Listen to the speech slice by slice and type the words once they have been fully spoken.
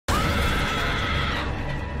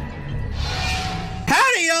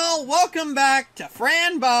Well, welcome back to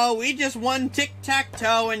Fran Bow. We just won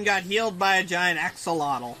tic-tac-toe and got healed by a giant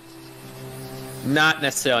axolotl. Not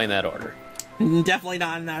necessarily in that order. Definitely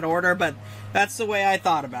not in that order, but that's the way I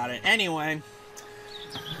thought about it. Anyway,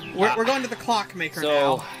 we're going to the clockmaker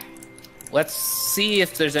now. Let's see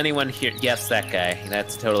if there's anyone here. Yes, that guy.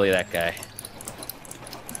 That's totally that guy.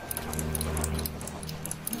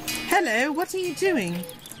 Hello, what are you doing?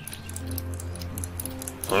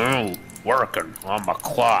 Oh, working on my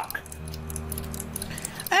clock.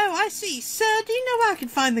 Oh, I see. Sir, do you know where I can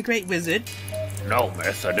find the Great Wizard? No,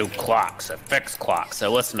 miss, I do clocks. I fix clocks. I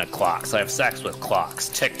listen to clocks. I have sex with clocks.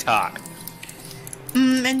 Tick-tock.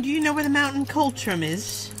 And do you know where the Mountain Cultrum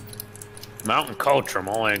is? Mountain Cultrum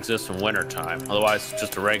only exists in wintertime. Otherwise, it's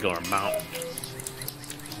just a regular mountain.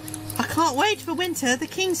 I can't wait for winter. The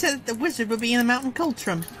king said that the wizard would be in the Mountain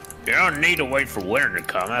Cultrum. You don't need to wait for winter to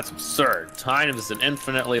come. That's absurd. Time is an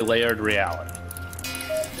infinitely layered reality.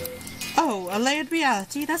 Oh, a layered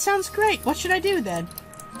reality? That sounds great. What should I do then?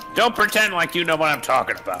 Don't pretend like you know what I'm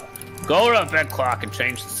talking about. Go to the bed clock and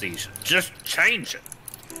change the season. Just change it.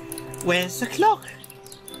 Where's the clock?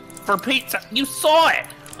 For Pete's sake, you saw it.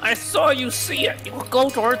 I saw you see it. You will go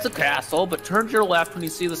towards the castle, but turn to your left when you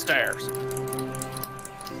see the stairs.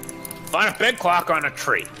 Find a big clock on a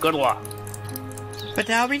tree. Good luck. But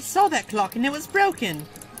I already saw that clock and it was broken.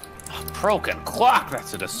 A broken clock?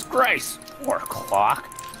 That's a disgrace. Poor clock.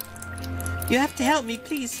 You have to help me.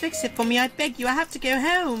 Please fix it for me. I beg you. I have to go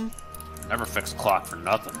home. Never fix a clock for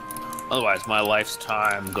nothing. Otherwise, my life's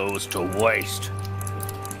time goes to waste.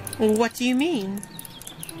 What do you mean?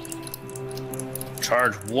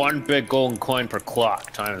 Charge one big golden coin per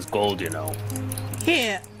clock. Time is gold, you know.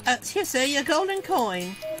 Here, sir, your golden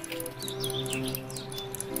coin.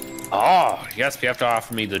 Oh, yes, you have to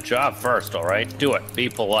offer me the job first, all right? Do it. Be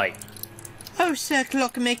polite. Oh, sir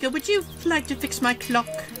clockmaker, would you like to fix my clock?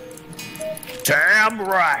 Damn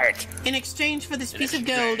right. In exchange for this piece of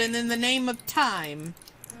gold and in the name of time.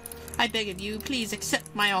 I beg of you, please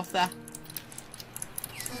accept my offer.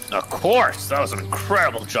 Of course, that was an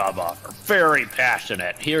incredible job offer. Very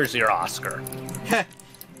passionate. Here's your Oscar.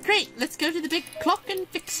 Great, let's go to the big clock and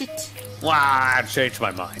fix it. Wow, I've changed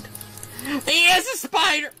my mind. He has a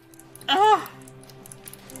spider! Oh.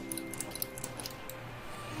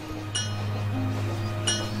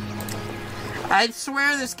 I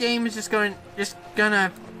swear this game is just gonna,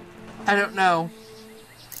 I don't know.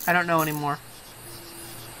 I don't know anymore.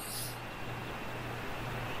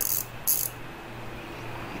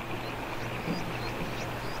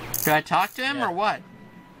 Do I talk to him or what?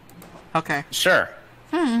 Okay. Sure.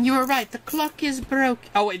 You were right. The clock is broke.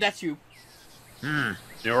 Oh wait, that's you.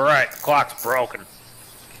 You're right. The clock's broken.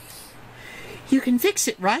 You can fix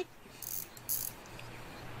it, right?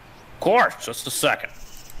 Of course. Just a second.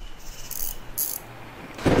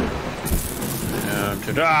 And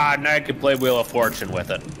ta-da! Now you can play Wheel of Fortune with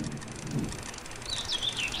it.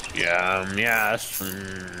 Yes.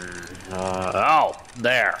 Oh,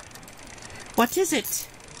 there. What is it?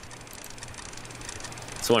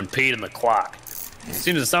 It's one Pete and the clock. It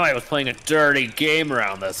seems as somebody was playing a dirty game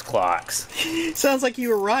around those clocks. Sounds like you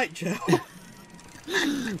were right, Joe.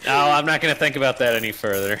 No, I'm not going to think about that any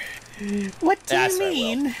further. What do you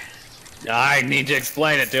mean? I need to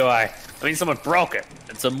explain it, do I? I mean, someone broke it.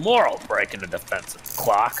 It's immoral to break into defensive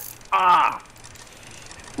clock. Ah!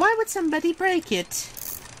 Why would somebody break it?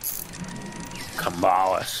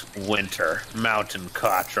 Kamalis, winter, mountain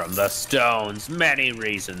Kotram, the stones, many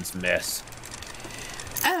reasons, miss.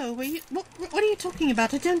 Oh, what are you talking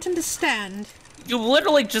about? I don't understand. You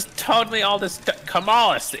literally just told me all this.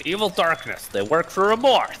 Kamalis, the evil darkness. They work for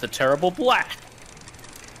Remor, the terrible black.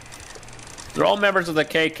 They're all members of the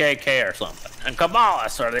KKK or something. And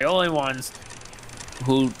Kamalis are the only ones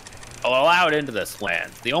who are allowed into this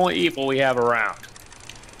land. The only evil we have around.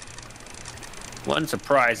 Wouldn't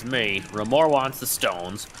surprise me. Remor wants the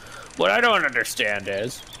stones. What I don't understand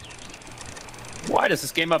is, why does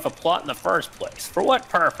this game have a plot in the first place? For what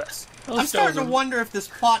purpose? I'm starting to wonder if this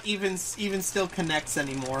plot even still connects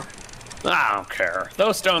anymore. I don't care.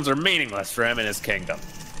 Those stones are meaningless for him and his kingdom.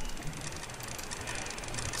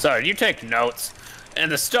 So, you take notes,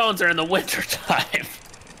 and the stones are in the winter time.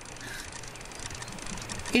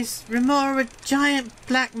 Is Remor a giant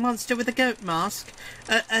black monster with a goat mask?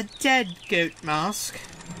 A dead goat mask?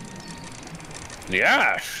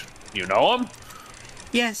 Yes. You know him?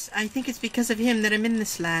 Yes, I think it's because of him that I'm in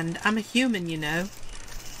this land. I'm a human, you know.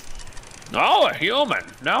 Oh, a human.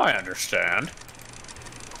 Now I understand.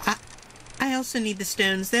 I also need the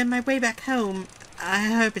stones. They're my way back home. I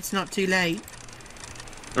hope it's not too late.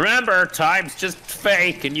 Remember, time's just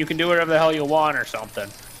fake, and you can do whatever the hell you want or something.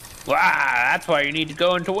 Wow, that's why you need to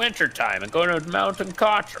go into wintertime and go to Mountain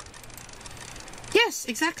Caution. Yes,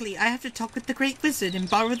 exactly. I have to talk with the Great Wizard and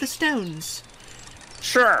borrow the stones.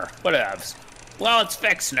 Sure, whatevs. Well, it's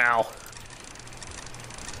fixed now.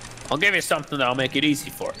 I'll give you something that'll make it easy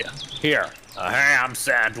for you. Here, a ham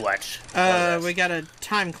sandwich. We got a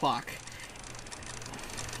time clock.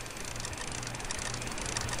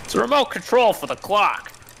 It's a remote control for the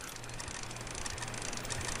clock.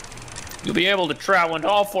 You'll be able to travel into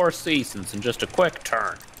all 4 seasons in just a quick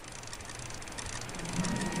turn.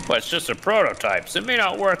 But it's just a prototype, so it may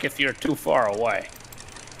not work if you're too far away.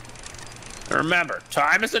 And remember,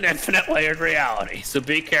 time is an infinite layered reality, so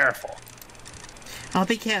be careful. I'll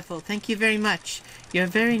be careful. Thank you very much. You're a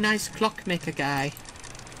very nice clockmaker guy.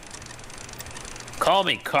 Call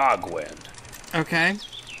me Cogwind. Okay.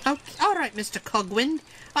 Oh, all right, Mr. Cogwind.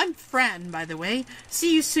 I'm Fran, by the way.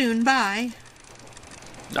 See you soon. Bye.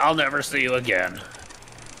 I'll never see you again.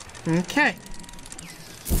 Okay.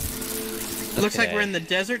 Looks like we're in the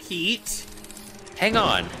desert heat. Hang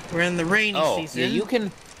on. We're in the rainy season. Yeah, you can...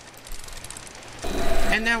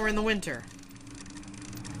 And now we're in the winter.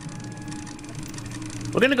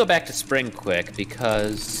 We're gonna go back to spring quick,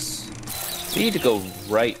 because we need to go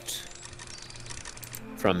right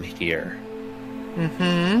from here.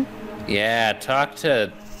 Mm-hmm. Yeah, talk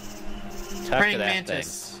to Praying that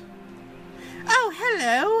mantis. thing. Oh,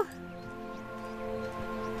 hello.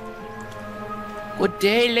 Good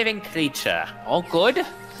day, living creature. All good?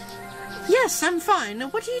 Yes, I'm fine.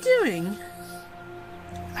 What are you doing?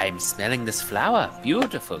 I'm smelling this flower.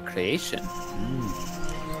 Beautiful creation.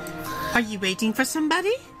 Are you waiting for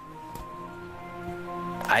somebody?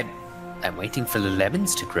 I'm waiting for the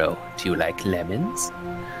lemons to grow. Do you like lemons?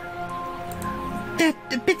 They're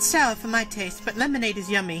a bit sour for my taste, but lemonade is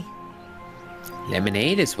yummy.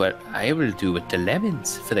 Lemonade is what I will do with the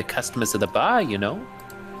lemons for the customers of the bar, you know.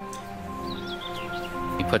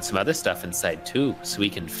 We put some other stuff inside too, so we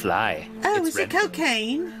can fly. Oh, is it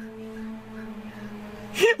cocaine?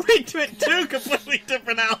 We went 2 completely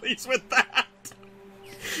different alleys with that.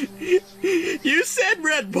 You said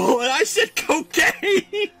Red Bull, and I said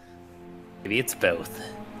cocaine. Maybe it's both.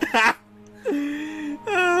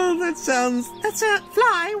 Oh, that sounds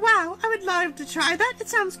fly. Wow, I would love to try that. It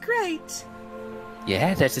sounds great.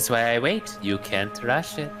 Yeah, that is why I wait. You can't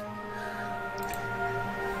rush it.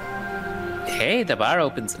 Hey, the bar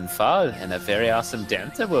opens in fall, and a very awesome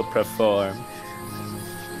dancer will perform.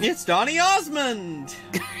 It's Donny Osmond.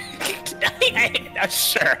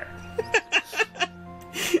 Sure.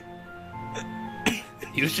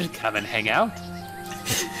 You should come and hang out.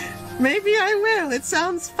 Maybe I will. It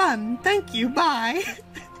sounds fun. Thank you. Bye.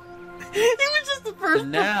 It was just the first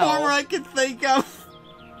performer I could think of.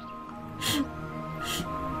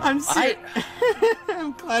 I'm serious.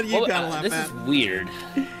 I'm glad you got a laugh This at. is weird.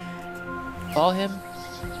 Follow him?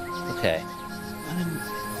 Okay.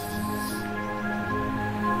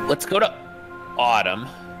 Let's go to autumn.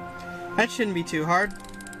 That shouldn't be too hard.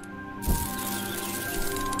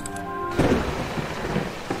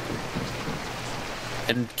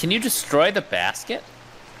 And can you destroy the basket?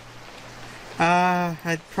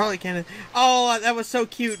 I probably can't. Oh, that was so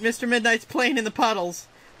cute. Mr. Midnight's playing in the puddles.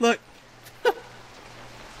 Look.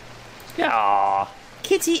 Yeah.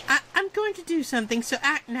 Kitty, I'm going to do something, so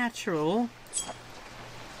act natural.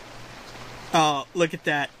 Oh, look at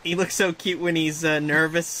that. He looks so cute when he's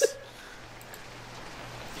nervous.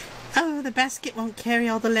 Oh, the basket won't carry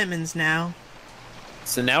all the lemons now.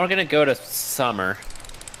 So now we're gonna go to summer.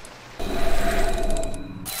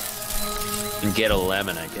 And get a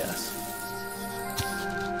lemon, I guess.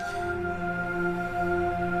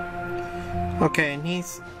 Okay, and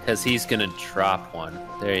he's... Because he's gonna drop one.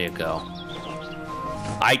 There you go.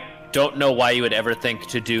 I don't know why you would ever think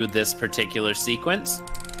to do this particular sequence.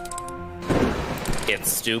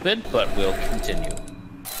 It's stupid, but we'll continue.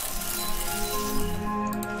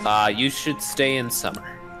 You should stay in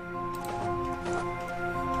summer.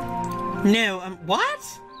 No,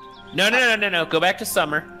 what? No. Go back to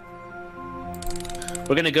summer.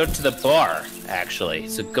 We're gonna go to the bar, actually.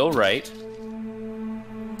 So go right.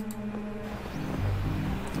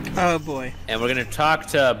 Oh, boy. And we're gonna talk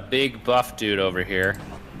to a big buff dude over here.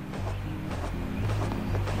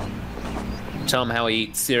 Tell him how he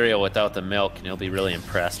eats cereal without the milk, and he'll be really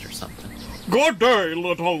impressed or something. Good day,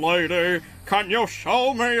 little lady. Can you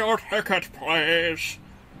show me your ticket, please?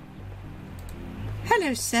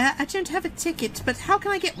 Hello, sir. I don't have a ticket, but how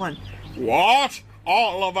can I get one? What?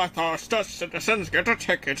 All of Athostus citizens get a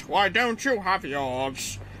ticket. Why don't you have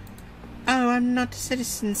yours? Oh, I'm not a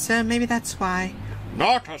citizen, sir. Maybe that's why.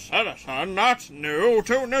 Not a citizen? That's new.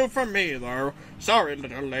 Too new for me, though. Sorry,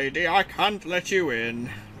 little lady. I can't let you in.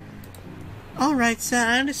 Alright, sir,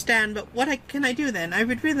 I understand, but can I do then? I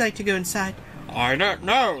would really like to go inside. I don't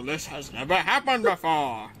know. This has never happened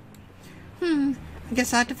before. I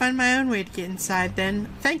guess I have to find my own way to get inside then.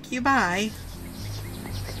 Thank you, bye.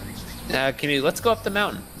 Let's go up the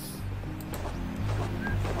mountain.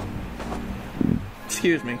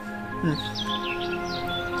 Excuse me.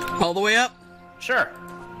 All the way up? Sure.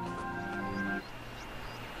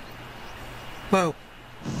 Whoa.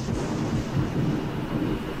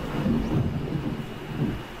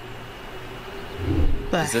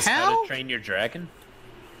 The Is this hell? how to train your dragon?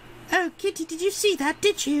 Oh, Kitty, did you see that,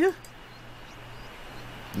 did you?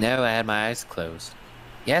 No, I had my eyes closed.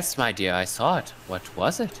 Yes, my dear, I saw it. What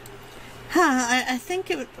was it? I think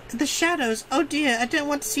it was the shadows. Oh dear, I don't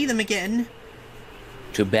want to see them again.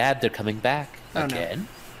 Too bad they're coming back. Oh, again? No.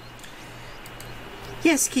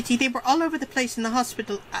 Yes, Kitty, they were all over the place in the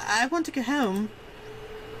hospital. I want to go home.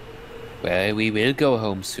 Well, we will go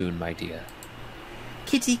home soon, my dear.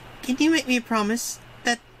 Kitty, can you make me a promise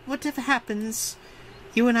that whatever happens,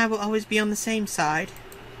 you and I will always be on the same side?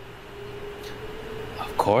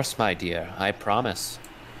 Of course, my dear. I promise.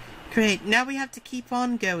 Great, now we have to keep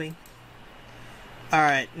on going.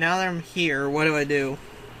 Alright, now that I'm here, what do I do?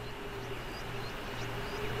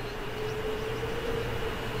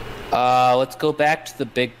 Let's go back to the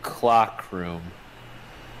big clock room.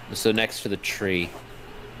 So next to the tree.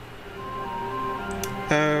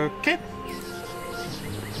 Okay.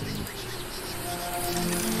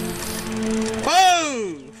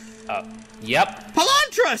 Whoa! Yep.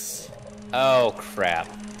 Palantras! Oh, crap.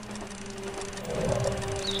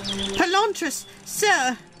 Palantras,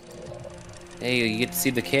 sir! Hey, you get to see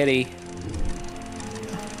the kitty.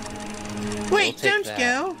 Wait, take don't that.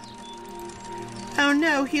 go. Oh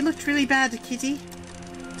no, he looked really bad, Kitty.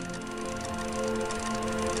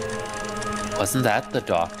 Wasn't that the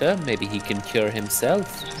doctor? Maybe he can cure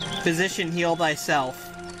himself. Physician, heal thyself.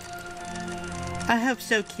 I hope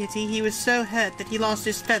so, Kitty. He was so hurt that he lost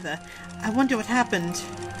his feather. I wonder what happened.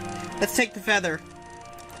 Let's take the feather.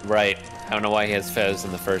 Right. I don't know why he has feathers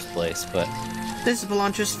in the first place, but... This is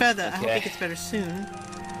Belantra's feather. I hope Okay. he gets better soon.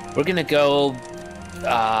 We're gonna go,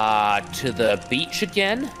 to the beach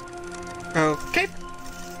again? Okay.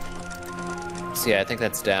 So yeah, I think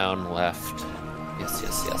that's down left. Yes,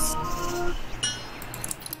 yes, yes.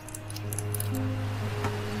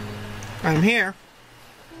 I'm here.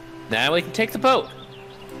 Now we can take the boat.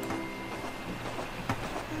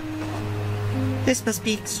 This must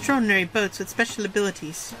be extraordinary boats with special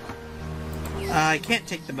abilities. I can't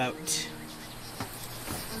take the boat.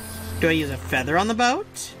 Do I use a feather on the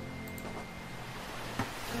boat?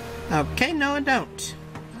 Okay, no I don't.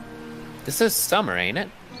 This is summer, ain't it?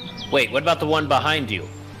 Wait, what about the one behind you?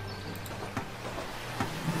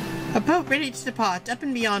 A boat ready to depart, up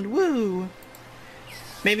and beyond, woo!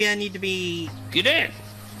 Maybe I need to be... Get in!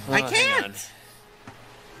 I Oh, hang on. can't!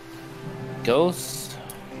 Ghost.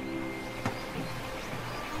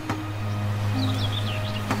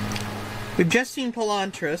 We've just seen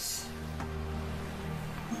Palantras.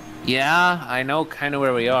 Yeah, I know kind of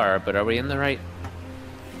where we are, but are we in the right...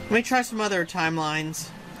 Let me try some other timelines.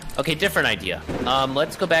 Okay, different idea.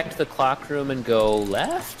 Let's go back to the clock room and go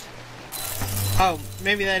left? Oh,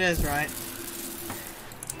 maybe that is right.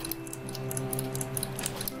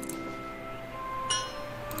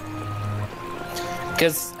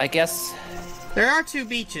 Because, I guess, There are two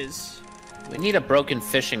beaches. we need a broken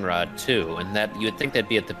fishing rod, too, and that you would think that'd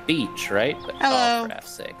be at the beach, right? But, Hello. Oh, for F's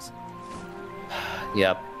sakes.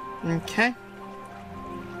 Yep. Okay.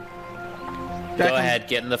 Go ahead,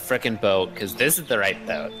 get in the frickin' boat, because this is the right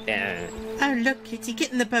boat. Yeah. Oh, look, Kitty,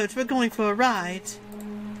 get in the boat. We're going for a ride.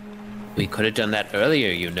 We could have done that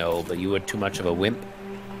earlier, you know, but you were too much of a wimp.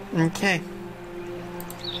 Okay.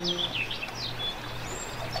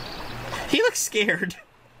 He looks scared.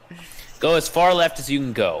 Go as far left as you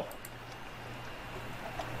can go.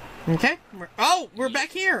 Okay. We're back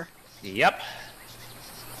here. Yep.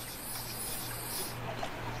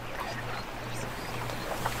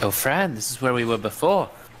 Oh, Fran, this is where we were before.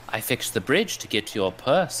 I fixed the bridge to get to your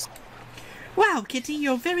purse. Wow, Kitty,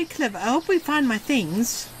 you're very clever. I hope we find my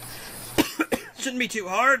things. Shouldn't be too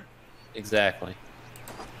hard. Exactly.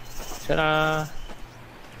 Ta-da!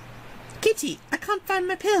 Kitty, I can't find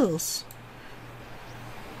my pills.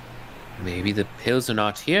 Maybe the pills are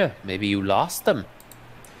not here. Maybe you lost them.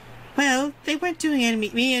 Well, they weren't doing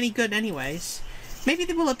me any good anyways. Maybe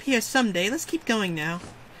they will appear someday. Let's keep going now.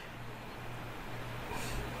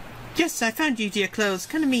 Yes, I found you, dear clothes.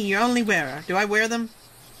 Kind of me, your only wearer. Do I wear them?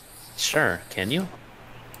 Sure, can you?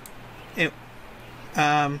 Ew.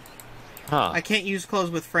 Huh. I can't use clothes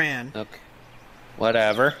with Fran. Okay.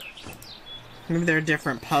 Whatever. Maybe they're a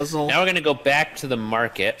different puzzle. Now we're gonna go back to the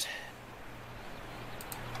market.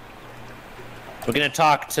 We're gonna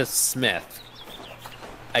talk to Smith.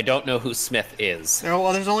 I don't know who Smith is. Oh,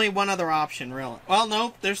 well, there's only one other option, really. Well,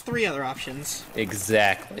 no, there's 3 other options.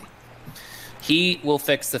 Exactly. He will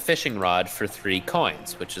fix the fishing rod for 3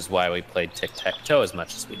 coins, which is why we played tic-tac-toe as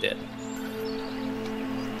much as we did.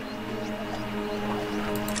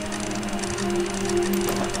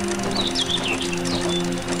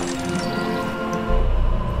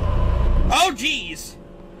 Oh, jeez!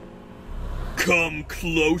 Come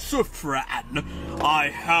closer, Fran. I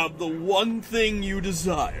have the one thing you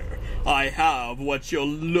desire. I have what you're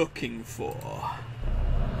looking for.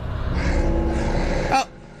 Oh,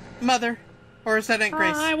 Mother. Or is that Aunt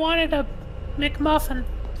Grace? I wanted a McMuffin.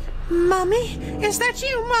 Mommy? Is that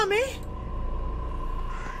you, Mommy?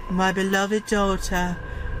 My beloved daughter,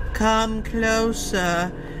 come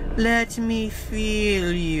closer. Let me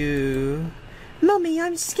feel you. Mommy,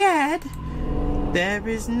 I'm scared. There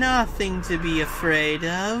is nothing to be afraid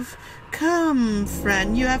of. Come,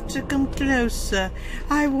 Fran, you have to come closer.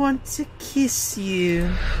 I want to kiss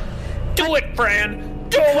you. Do it, Fran!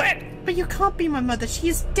 Do it! But you can't be my mother. She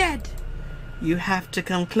is dead. You have to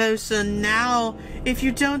come closer now. If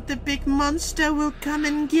you don't, the big monster will come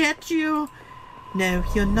and get you. No,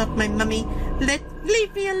 you're not my mummy.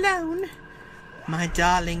 Leave me alone. My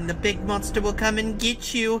darling, the big monster will come and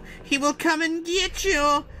get you. He will come and get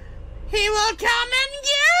you. He will come and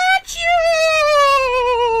get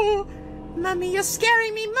you! Mummy, you're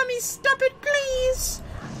scaring me. Mummy, stop it, please.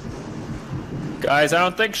 Guys, I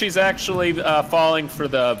don't think she's actually falling for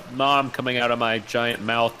the mom coming out of my giant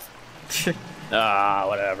mouth.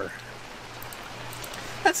 Whatever.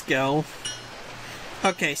 Let's go.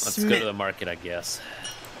 Okay, Let's go to the market, I guess.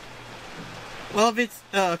 Well, if it's...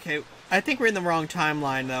 Oh, okay. I think we're in the wrong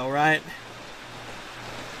timeline, though, right?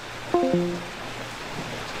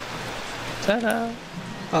 Ta-da!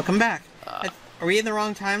 Welcome back. Are we in the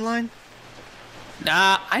wrong timeline?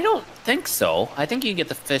 Nah, I don't think so. I think you can get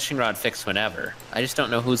the fishing rod fixed whenever. I just don't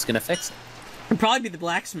know who's gonna fix it. It'd probably be the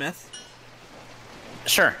blacksmith.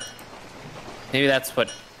 Sure. Maybe that's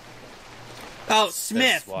what... Oh,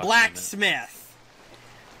 Smith. walking Blacksmith.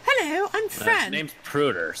 Hello, I'm Fran. his name's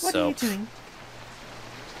Pruder, What so... are you doing?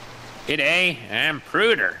 G'day, I'm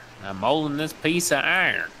Pruder. I'm molding this piece of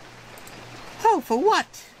iron. Oh, for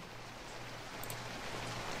what?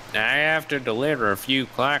 I have to deliver a few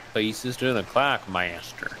clock pieces to the clock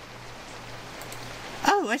master.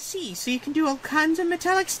 Oh, I see. So you can do all kinds of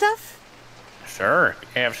metallic stuff? Sure,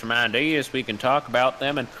 if you have some ideas, we can talk about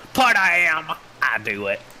them, and I do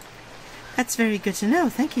it. That's very good to know.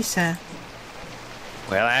 Thank you, sir.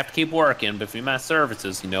 Well, I have to keep working, but for my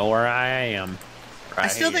services, you know where I am. Right I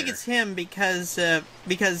still think here. it's him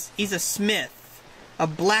because he's a smith. A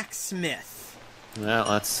blacksmith. Well,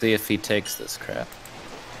 let's see if he takes this crap.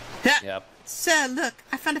 Ha! Yep. Sir, look.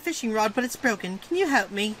 I found a fishing rod, but it's broken. Can you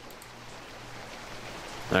help me?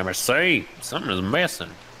 Let me see. Something is missing.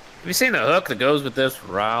 Have you seen the hook that goes with this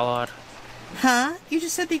rod? Huh? You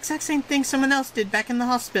just said the exact same thing someone else did back in the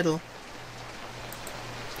hospital.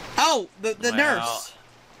 Oh, the Well, nurse.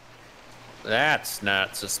 That's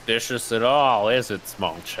not suspicious at all, is it,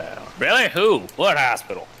 small child? Really? Who? What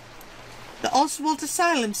hospital? The Oswald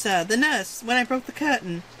Asylum, sir. The nurse, when I broke the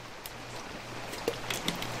curtain.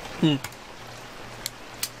 Now,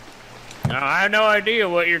 I have no idea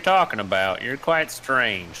what you're talking about. You're quite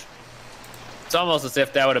strange. It's almost as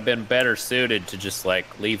if that would have been better suited to just,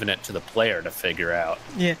 like, leaving it to the player to figure out.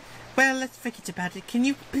 Yeah. Well, let's forget about it. Can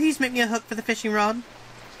you please make me a hook for the fishing rod?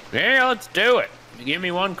 Yeah, let's do it. If you give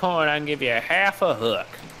me 1 coin, I can give you half a hook.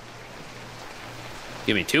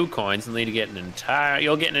 Give me 2 coins and you'll get an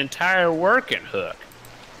entire working hook.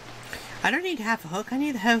 I don't need half a hook. I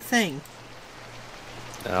need the whole thing.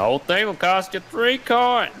 The whole thing will cost you 3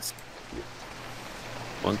 coins.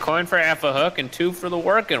 1 coin for half a hook and 2 for the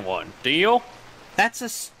working one. Deal? That's a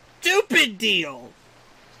stupid deal.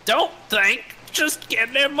 Don't think. Just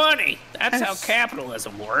get their money. That's how Yes.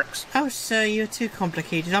 capitalism works. Oh, sir, you're too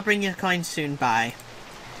complicated. I'll bring you a coin soon. Bye.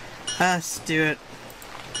 Let's do it.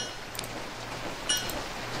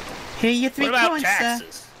 Here are your 3 What about coins,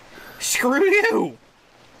 taxes? sir. Screw you!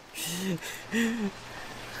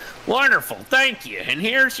 Wonderful, thank you. And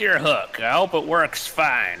here's your hook. I hope it works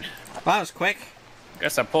fine. Well, that was quick.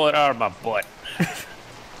 Guess I pull it out of my butt.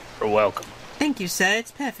 You're welcome. Thank you, sir.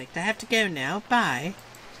 It's perfect. I have to go now. Bye.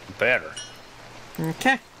 Better.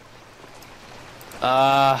 Okay.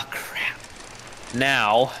 Crap.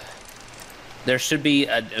 Now, there should be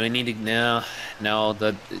we need to, no,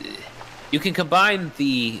 you can combine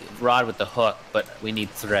the rod with the hook, but we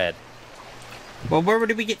need thread. Well, where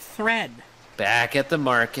would we get thread? Back at the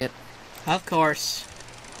market. Of course.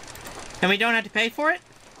 And we don't have to pay for it?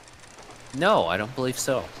 No, I don't believe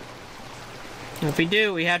so. If we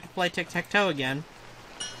do, we have to play tic-tac-toe again.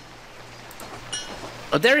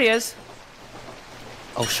 Oh, there he is.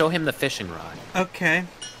 Oh, show him the fishing rod. Okay.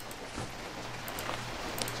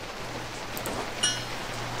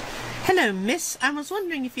 Hello, miss. I was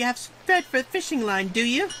wondering if you have thread for a fishing line, do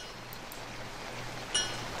you?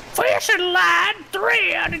 Fishing line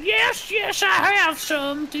thread. Yes, I have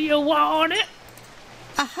some. Do you want it?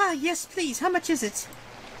 Aha, yes, please. How much is it?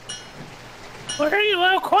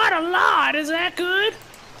 Well, quite a lot. Is that good?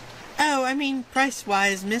 Oh, I mean,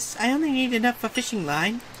 price-wise, miss. I only need enough for fishing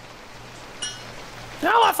line.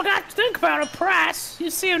 Oh, I forgot to think about a price. You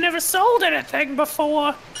see, I've never sold anything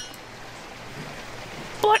before.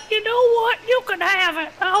 But you know what? You can have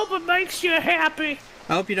it. I hope it makes you happy.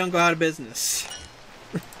 I hope you don't go out of business.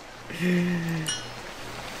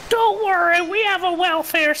 Don't worry, we have a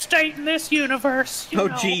welfare state in this universe. You Oh,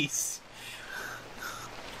 know. jeez.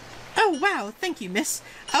 Oh, wow. Thank you, miss.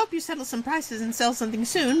 I hope you settle some prices and sell something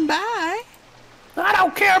soon. Bye. I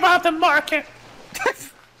don't care about the market.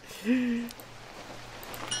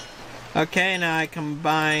 Okay, now I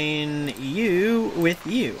combine you with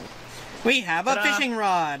you. We have a Ta-da. fishing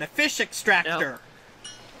rod, a fish extractor.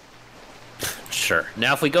 Sure.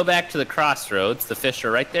 Now, if we go back to the crossroads, the fish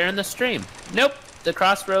are right there in the stream. Nope, the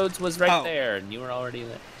crossroads was right there, and you were already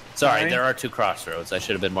there. Sorry, there are two crossroads. I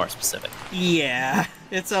should have been more specific. Yeah,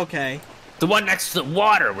 it's okay. The one next to the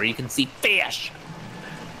water where you can see fish.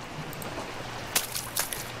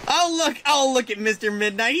 Oh, look at Mr.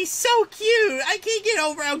 Midnight. He's so cute. I can't get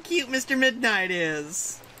over how cute Mr. Midnight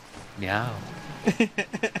is. Meow.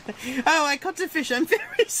 Oh, I caught the fish. I'm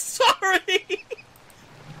very sorry.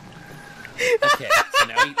 Okay, so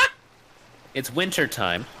now it's winter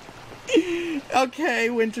time. Okay,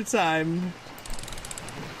 wintertime.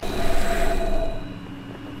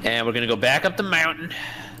 And we're gonna go back up the mountain.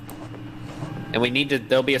 And we need to,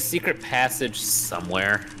 there'll be a secret passage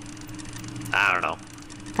somewhere. I don't know.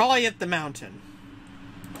 Probably at the mountain.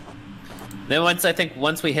 Then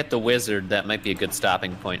once we hit the wizard, that might be a good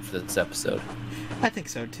stopping point for this episode. I think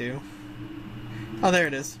so, too. Oh, there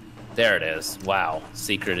it is. There it is. Wow.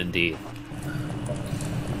 Secret indeed.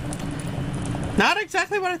 Not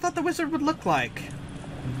exactly what I thought the wizard would look like.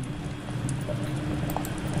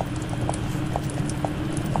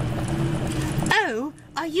 Oh,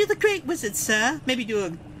 are you the great wizard, sir? Maybe do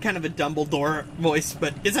a kind of a Dumbledore voice,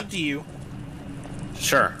 but it's up to you.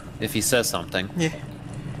 Sure, if he says something. Yeah.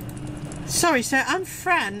 Sorry, sir, I'm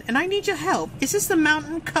Fran, and I need your help. Is this the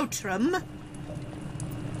mountain Coatrum?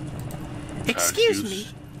 Excuse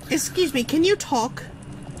me, can you talk?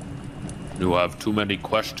 You have too many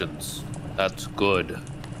questions. That's good.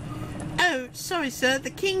 Oh, sorry, sir, the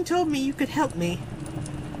king told me you could help me.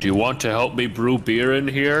 Do you want to help me brew beer in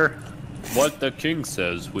here? What the king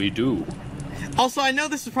says, we do. Also, I know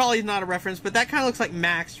this is probably not a reference, but that kind of looks like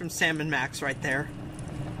Max from Sam and Max right there.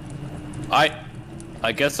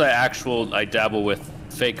 I guess I dabble with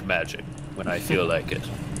fake magic when I feel like it.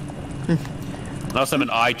 I also have an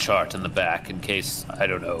eye chart in the back in case, I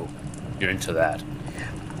don't know, you're into that.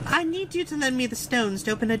 I need you to lend me the stones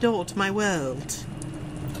to open a door to my world.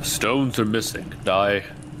 The stones are missing. I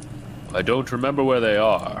don't remember where they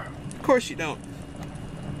are. Of course you don't.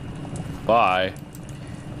 Bye.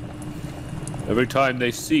 Every time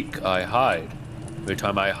they seek, I hide. Every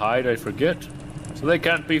time I hide, I forget. So they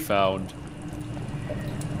can't be found.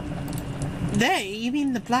 They? You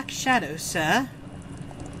mean the Black Shadow, sir?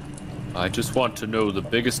 I just want to know the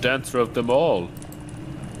biggest answer of them all.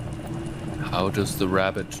 How does the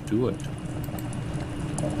rabbit do it?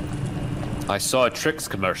 I saw a Trix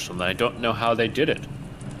commercial and I don't know how they did it.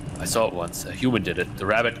 I saw it once. A human did it. The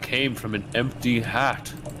rabbit came from an empty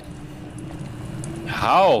hat.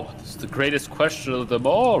 How? This is the greatest question of them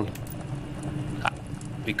all.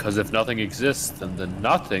 Because if nothing exists, then the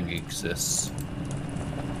nothing exists.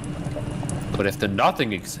 But if the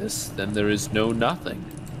nothing exists, then there is no nothing.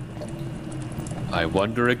 I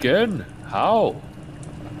wonder again, how?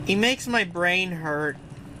 He makes my brain hurt.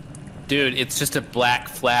 Dude, it's just a black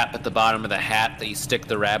flap at the bottom of the hat that you stick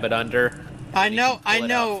the rabbit under. I and you know, can pull I it out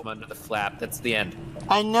know. From under the flap. That's the end.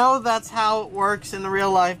 I know that's how it works in the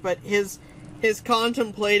real life, but his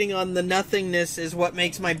contemplating on the nothingness is what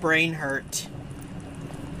makes my brain hurt.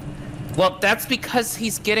 Well, that's because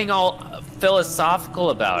he's getting all philosophical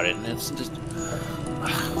about it, and it's just...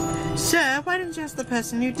 Sir, why don't you ask the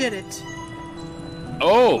person who did it?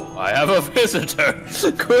 Oh, I have a visitor.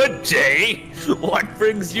 Good day. What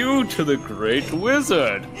brings you to the great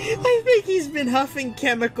wizard? I think he's been huffing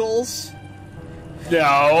chemicals.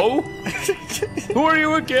 No. Who are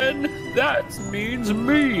you again? That means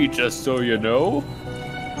me, just so you know.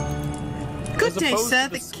 Good As day, opposed sir.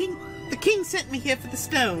 to The king sent me here for the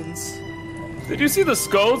stones. Did you see the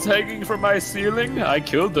skulls hanging from my ceiling? I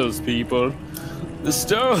killed those people. The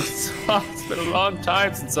stones. Oh, it's been a long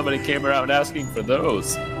time since somebody came around asking for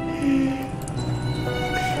those.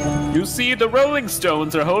 You see, the Rolling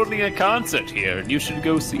Stones are holding a concert here, and you should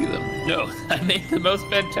go see them. No, I made the most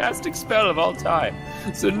fantastic spell of all time,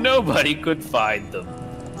 so nobody could find them.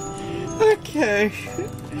 Okay.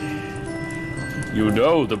 You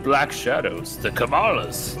know, the Black Shadows, the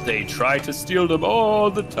Kamalas, they try to steal them all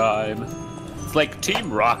the time. It's like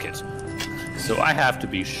Team Rocket, so I have to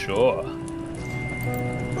be sure.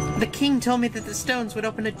 The king told me that the stones would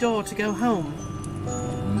open a door to go home.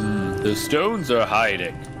 The stones are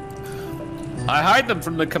hiding. I hide them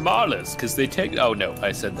from the Kamalas, because they take... Oh, no,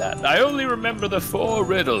 I said that. I only remember the 4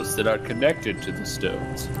 riddles that are connected to the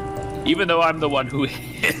stones. Even though I'm the one who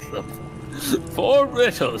hid them. 4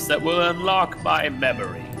 riddles that will unlock my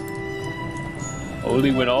memory.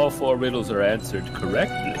 Only when all 4 riddles are answered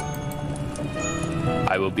correctly,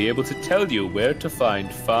 I will be able to tell you where to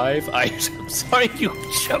find 5 items. Are you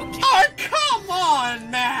joking? Oh, come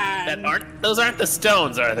on, man! Those aren't the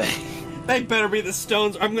stones, are they? They better be the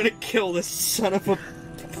stones. I'm gonna kill this son of a...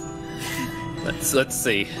 Let's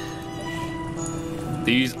see.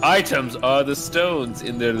 These items are the stones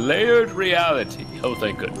in their layered reality. Oh,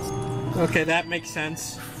 thank goodness. Okay, that makes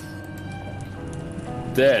sense.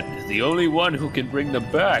 Then, the only one who can bring them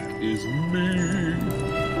back is me.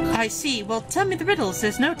 I see. Well, tell me the riddles.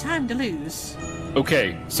 There's no time to lose.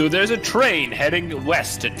 Okay, so there's a train heading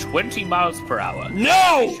west at 20 miles per hour. No!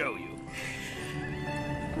 Let me show you.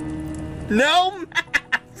 No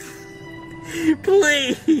math!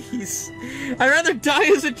 Please! I'd rather die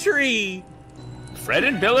as a tree! Fred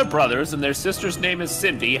and Bill are brothers, and their sister's name is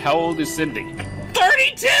Cindy. How old is Cindy?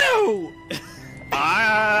 32!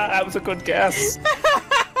 That was a good guess.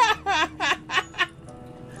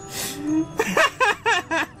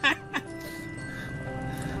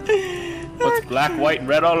 What's black, white, and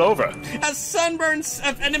red all over? A sunburned,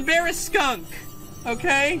 an embarrassed skunk.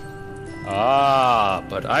 Okay?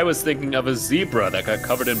 But I was thinking of a zebra that got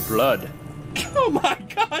covered in blood. Oh my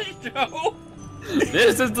gosh, no!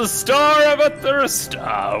 This is the Star of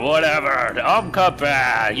Athirsta, whatever.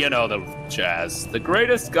 Umkapa, you know the jazz. The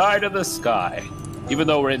greatest guide of the sky, even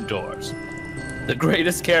though we're indoors. The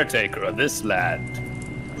greatest caretaker of this land.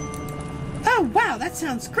 Oh wow, that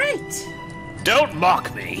sounds great! Don't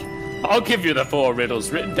mock me. I'll give you the 4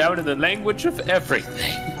 riddles written down in the language of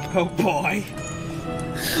everything. Oh boy.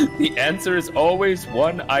 The answer is always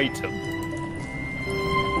 1 item.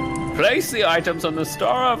 Place the items on the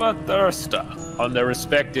Star of Athirsta on their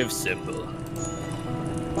respective symbol.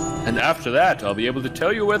 And after that, I'll be able to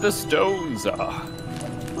tell you where the stones are.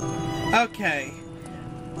 Okay.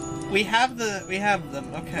 We have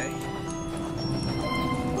them, okay.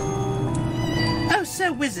 Oh,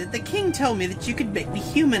 Sir Wizard, the king told me that you could make me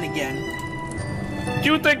human again.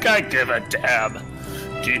 Do you think I give a damn?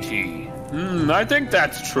 Did he? I think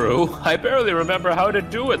that's true. I barely remember how to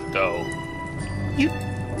do it, though. You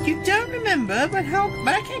don't remember, but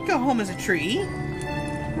I can't go home as a tree.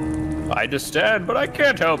 I understand, but I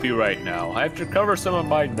can't help you right now. I have to cover some of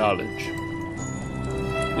my knowledge.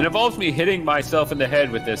 It involves me hitting myself in the head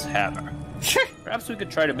with this hammer. Perhaps we could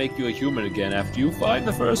try to make you a human again after you find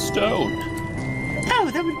the first stone. Oh,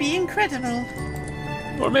 that would be incredible.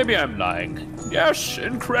 Or maybe I'm lying. Yes,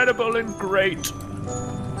 incredible and great.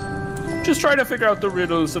 Just try to figure out the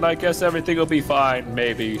riddles, and I guess everything will be fine.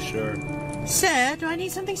 Maybe, sure. Sir, do I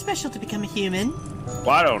need something special to become a human?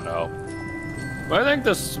 Well, I don't know. I think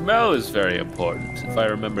the smell is very important, if I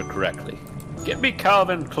remember correctly. Get me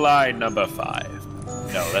Calvin Klein number 5.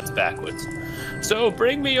 No, that's backwards. So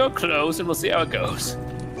bring me your clothes and we'll see how it goes.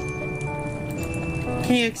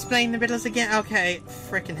 Can you explain the riddles again? Okay,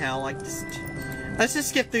 frickin' hell, let's just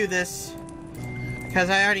skip through this.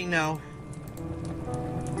 Because I already know.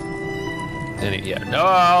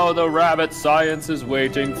 No, the rabbit science is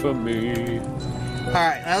waiting for me.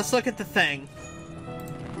 Alright, now let's look at the thing.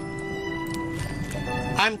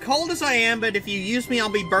 I'm cold as I am, but if you use me, I'll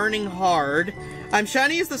be burning hard. I'm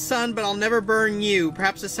shiny as the sun, but I'll never burn you.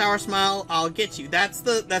 Perhaps a sour smile, I'll get you. That's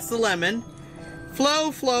the lemon.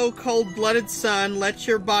 Flow, flow, cold-blooded sun, let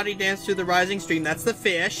your body dance through the rising stream. That's the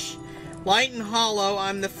fish. Light and hollow,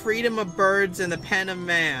 I'm the freedom of birds and the pen of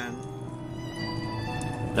man.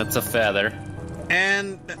 That's a feather.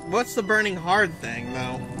 And what's the burning hard thing,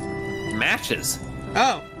 though? Matches.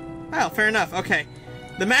 Oh, well, fair enough. Okay,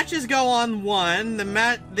 the matches go on 1.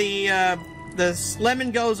 The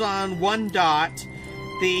lemon goes on 1 dot,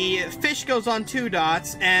 the fish goes on 2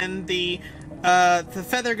 dots, and the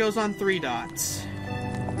feather goes on 3 dots.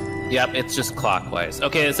 Yep, it's just clockwise.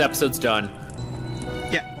 Okay, this episode's done.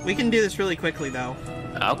 Yeah, we can do this really quickly, though.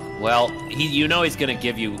 Oh, well, you know he's gonna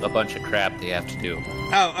give you a bunch of crap they have to do.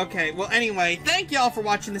 Oh, okay. Well, anyway, thank y'all for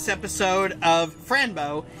watching this episode of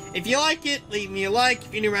Franbo. If you like it, leave me a like.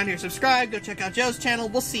 If you're new around here, subscribe. Go check out Joe's channel.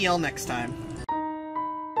 We'll see y'all next time.